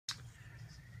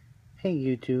Hey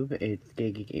YouTube, it's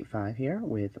GayGeek85 here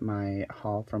with my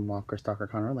haul from Walker Stalker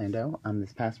Con Orlando.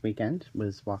 This past weekend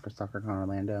was Walker Stalker Con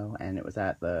Orlando, and it was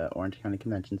at the Orange County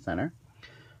Convention Center.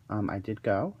 I did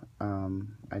go,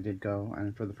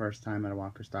 and for the first time at a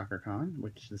Walker Stalker Con,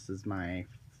 which this is my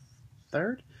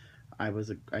third. I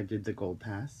did the Gold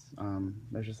Pass.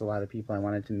 There's just a lot of people I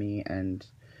wanted to meet, and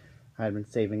I had been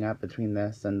saving up between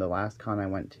this and the last con I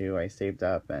went to. I saved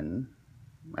up, and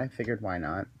I figured why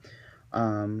not.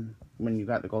 When you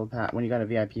got the Gold Pass, when you got a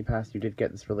VIP pass, you did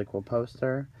get this really cool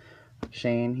poster.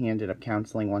 Shane, he ended up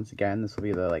canceling once again. This will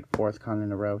be the fourth con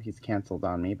in a row he's canceled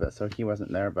on me, but so he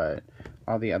wasn't there, but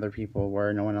all the other people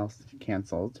were. No one else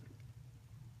canceled.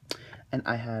 And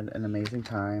I had an amazing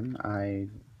time.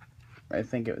 I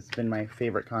think it's been my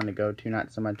favorite con to go to,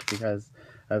 not so much because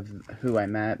of who I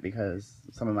met, because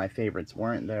some of my favorites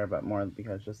weren't there, but more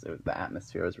because just the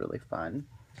atmosphere was really fun.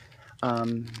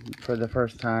 For the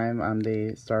first time,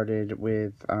 they started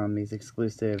with these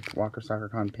exclusive Walker Stalker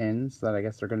Con pins that I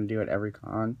guess they're going to do at every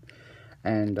con.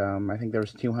 And I think there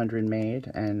was 200 made,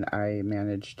 and I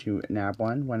managed to nab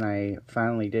one when I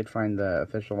finally did find the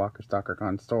official Walker Stalker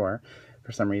Con store.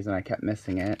 For some reason, I kept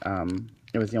missing it.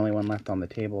 It was the only one left on the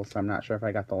table, so I'm not sure if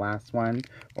I got the last one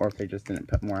or if they just didn't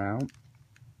put more out.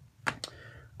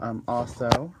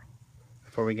 Also,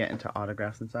 before we get into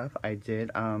autographs and stuff, I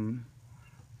did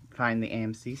find the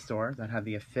AMC store that had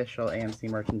the official AMC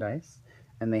merchandise,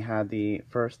 and they had the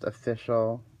first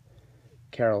official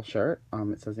Carol shirt.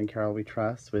 It says "In Carol We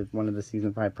Trust" with one of the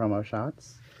season 5 promo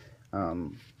shots.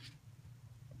 And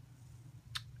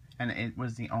it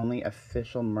was the only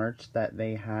official merch that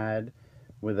they had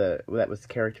that was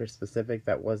character specific,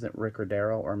 that wasn't Rick or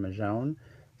Daryl or Mahjong.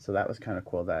 So that was kind of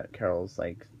cool that Carol's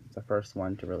the first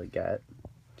one to really get.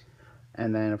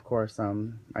 And then, of course,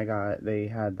 they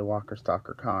had the Walker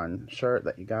Stalker Con shirt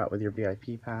that you got with your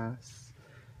VIP pass.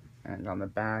 And on the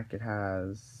back, it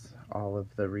has all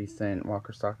of the recent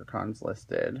Walker Stalker Cons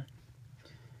listed.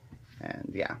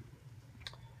 And, yeah.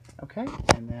 Okay,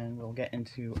 and then we'll get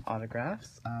into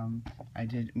autographs. I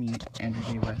did meet Andrew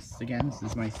J. West again. This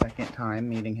is my second time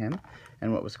meeting him.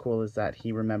 And what was cool is that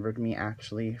he remembered me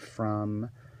actually from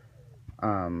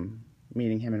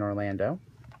meeting him in Orlando.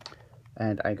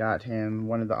 And I got him,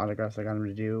 one of the autographs I got him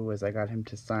to do was I got him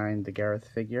to sign the Gareth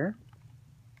figure.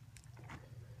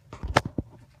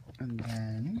 And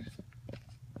then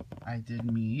I did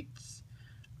meet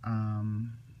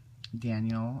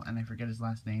Daniel, and I forget his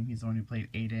last name. He's the one who played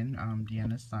Aiden,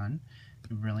 Deanna's son.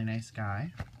 A really nice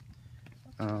guy.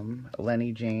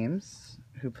 Lenny James,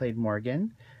 who played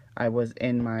Morgan. I was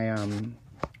in my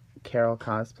Carol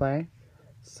cosplay,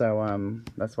 so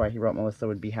that's why he wrote Melissa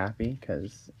would be happy,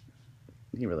 because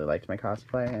he really liked my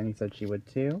cosplay, and he said she would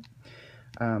too.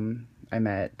 I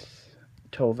met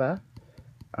Tova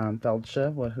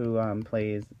Feldsche, who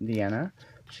plays Deanna.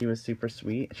 She was super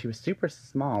sweet. She was super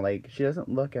small. She doesn't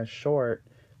look as short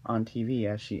on TV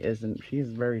as she is, and she's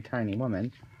a very tiny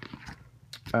woman.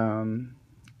 Caitlin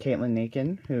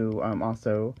Nakin, who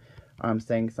also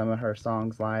sang some of her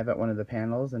songs live at one of the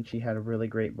panels, and she had a really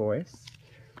great voice.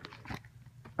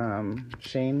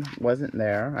 Shane wasn't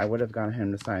there. I would have gotten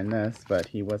him to sign this, but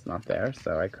he was not there,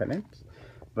 so I couldn't.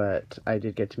 But I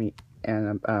did get to meet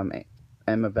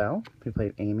Emma Bell, who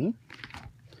played Amy.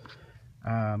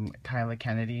 Kyla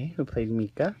Kennedy, who played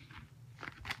Mika.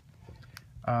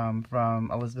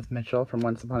 From Elizabeth Mitchell from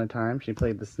Once Upon a Time, she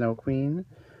played the Snow Queen.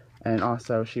 And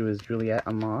also, she was Juliet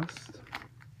on Lost.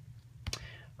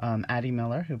 Addie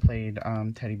Miller, who played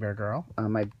Teddy Bear Girl.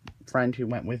 My friend who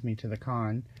went with me to the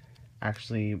con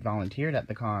actually volunteered at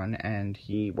the con, and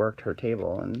he worked her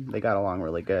table, and they got along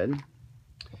really good.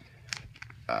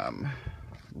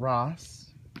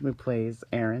 Ross, who plays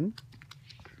Aaron.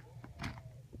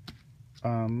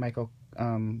 Michael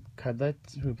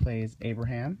Cudlett, who plays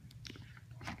Abraham.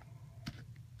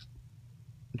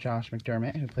 Josh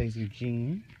McDermott, who plays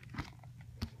Eugene.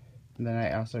 And then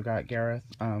I also got Gareth,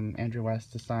 Andrew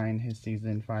West, to sign his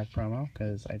season 5 promo,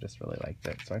 because I just really liked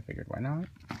it, so I figured why not.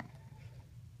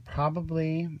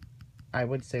 Probably, I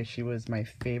would say she was my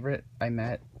favorite I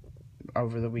met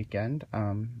over the weekend.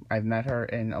 I've met her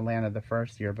in Atlanta the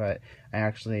first year, but I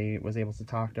actually was able to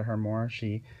talk to her more.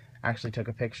 She actually took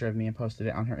a picture of me and posted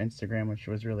it on her Instagram, which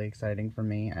was really exciting for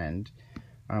me, and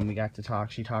we got to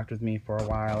talk. She talked with me for a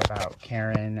while about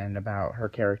Karen and about her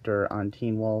character on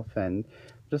Teen Wolf and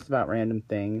just about random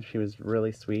things. She was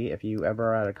really sweet. If you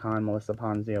ever are at a con Melissa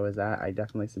Ponzio is at, I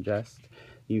definitely suggest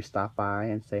you stop by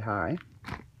and say hi.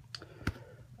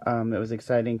 It was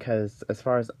exciting because, as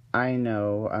far as I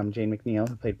know, Jane McNeil,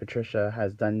 who played Patricia,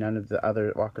 has done none of the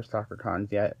other Walker Stalker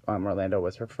Cons yet. Orlando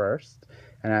was her first,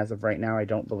 and as of right now, I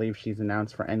don't believe she's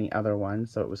announced for any other one,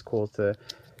 so it was cool to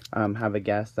have a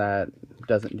guest that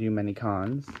doesn't do many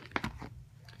cons.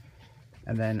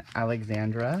 And then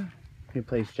Alexandra, who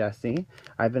plays Jessie.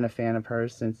 I've been a fan of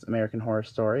hers since American Horror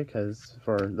Story, because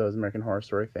for those American Horror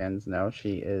Story fans know,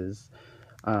 she is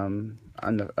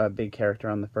a big character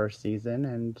on the first season,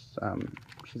 and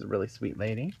she's a really sweet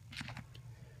lady.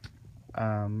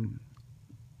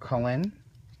 Cullen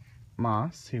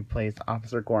Moss, who plays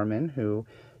Officer Gorman, who,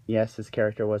 yes, his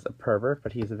character was a pervert,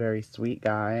 but he's a very sweet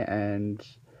guy, and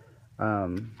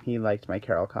he liked my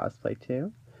Carol cosplay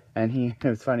too. And it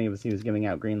was funny, he was giving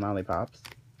out green lollipops.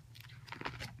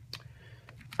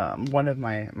 One of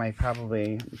my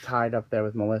probably tied up there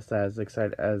with Melissa as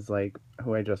excited as like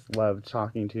who I just loved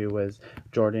talking to was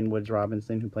Jordan Woods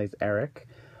Robinson, who plays Eric.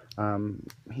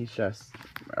 He's just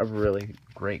a really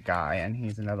great guy, and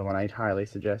he's another one I'd highly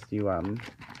suggest you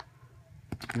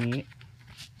meet.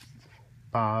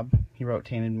 Bob, he wrote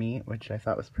Tainted Meat, which I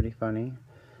thought was pretty funny.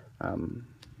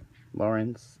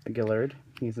 Lawrence Gillard,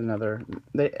 he's another.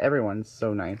 Everyone's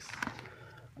so nice.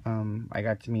 I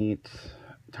got to meet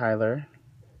Tyler,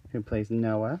 who plays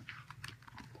Noah.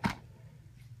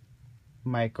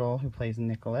 Michael, who plays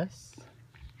Nicholas.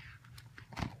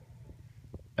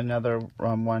 Another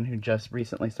one who just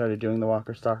recently started doing the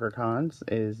Walker Stalker Cons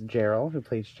is Gerald, who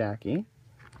plays Jackie.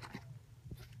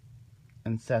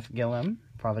 And Seth Gillum,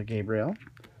 Father Gabriel.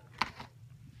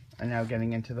 And now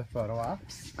getting into the photo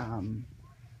ops.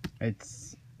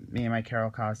 It's me and my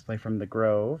Carol cosplay from The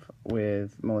Grove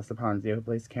with Melissa Ponzio, who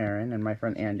plays Karen, and my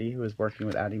friend Andy, who is working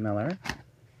with Addie Miller.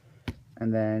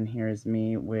 And then here's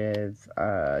me with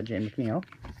Jane McNeil.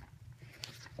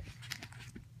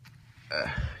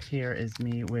 Here is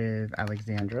me with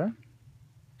Alexandra.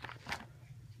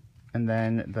 And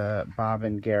then the Bob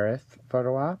and Gareth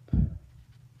photo op.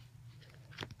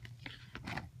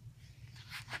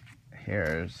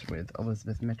 Here's with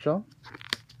Elizabeth Mitchell.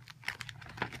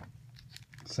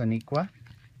 Soniqua,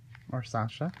 or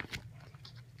Sasha.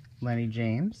 Lenny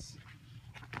James.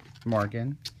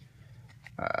 Morgan.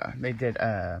 They did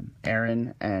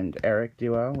Aaron and Eric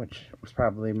duo, which was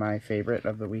probably my favorite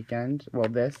of the weekend. Well,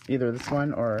 either this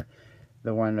one or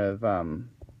the one of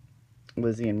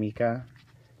Lizzie and Mika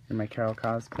in my Carol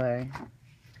cosplay.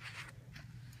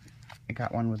 I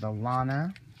got one with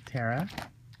Alana, Tara.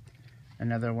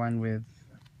 Another one with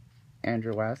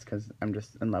Andrew West, because I'm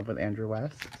just in love with Andrew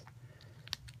West.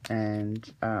 And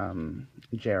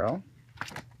Gerald.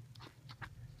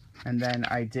 And then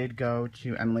I did go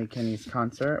to Emily Kinney's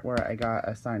concert, where I got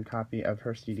a signed copy of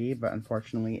her CD, but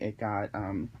unfortunately it got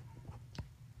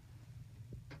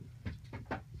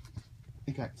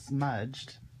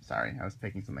smudged. Sorry, I was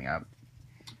picking something up.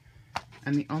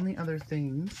 And the only other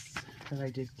things that I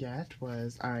did get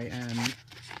was I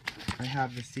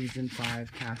have the season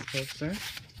 5 cast poster.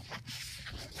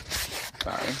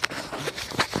 Sorry.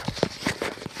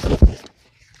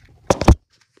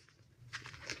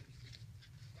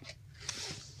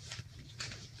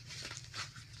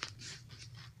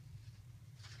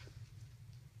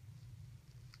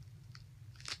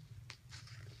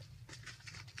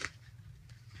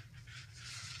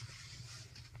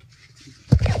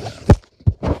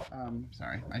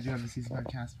 Sorry, I do have the season 5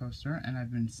 cast poster, and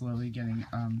I've been slowly getting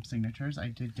signatures. I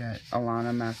did get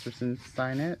Alana Masterson to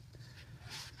sign it.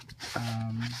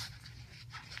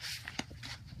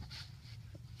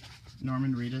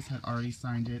 Norman Reedus had already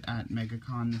signed it at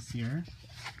MegaCon this year.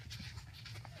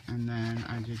 And then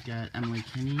I did get Emily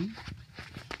Kinney.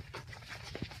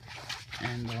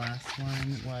 And the last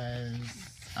one was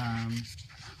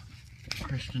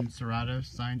Christian Serrato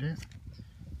signed it.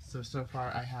 So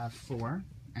far I have 4.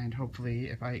 And hopefully,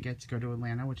 if I get to go to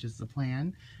Atlanta, which is the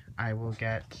plan, I will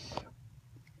get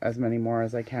as many more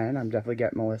as I can. I'm definitely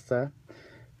get Melissa,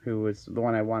 who was the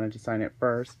one I wanted to sign it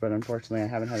first, but unfortunately I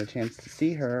haven't had a chance to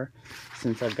see her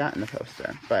since I've gotten the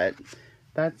poster. But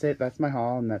that's it. That's my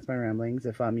haul, and that's my ramblings.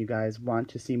 If you guys want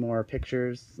to see more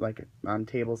pictures, like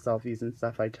table selfies and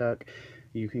stuff I took,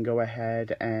 you can go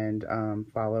ahead and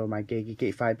follow my Gay Geek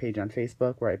 85 page on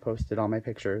Facebook, where I posted all my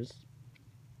pictures.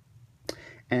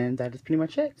 And that is pretty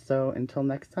much it. So until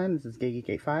next time, this is Gay Geek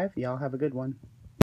 85. Y'all have a good one.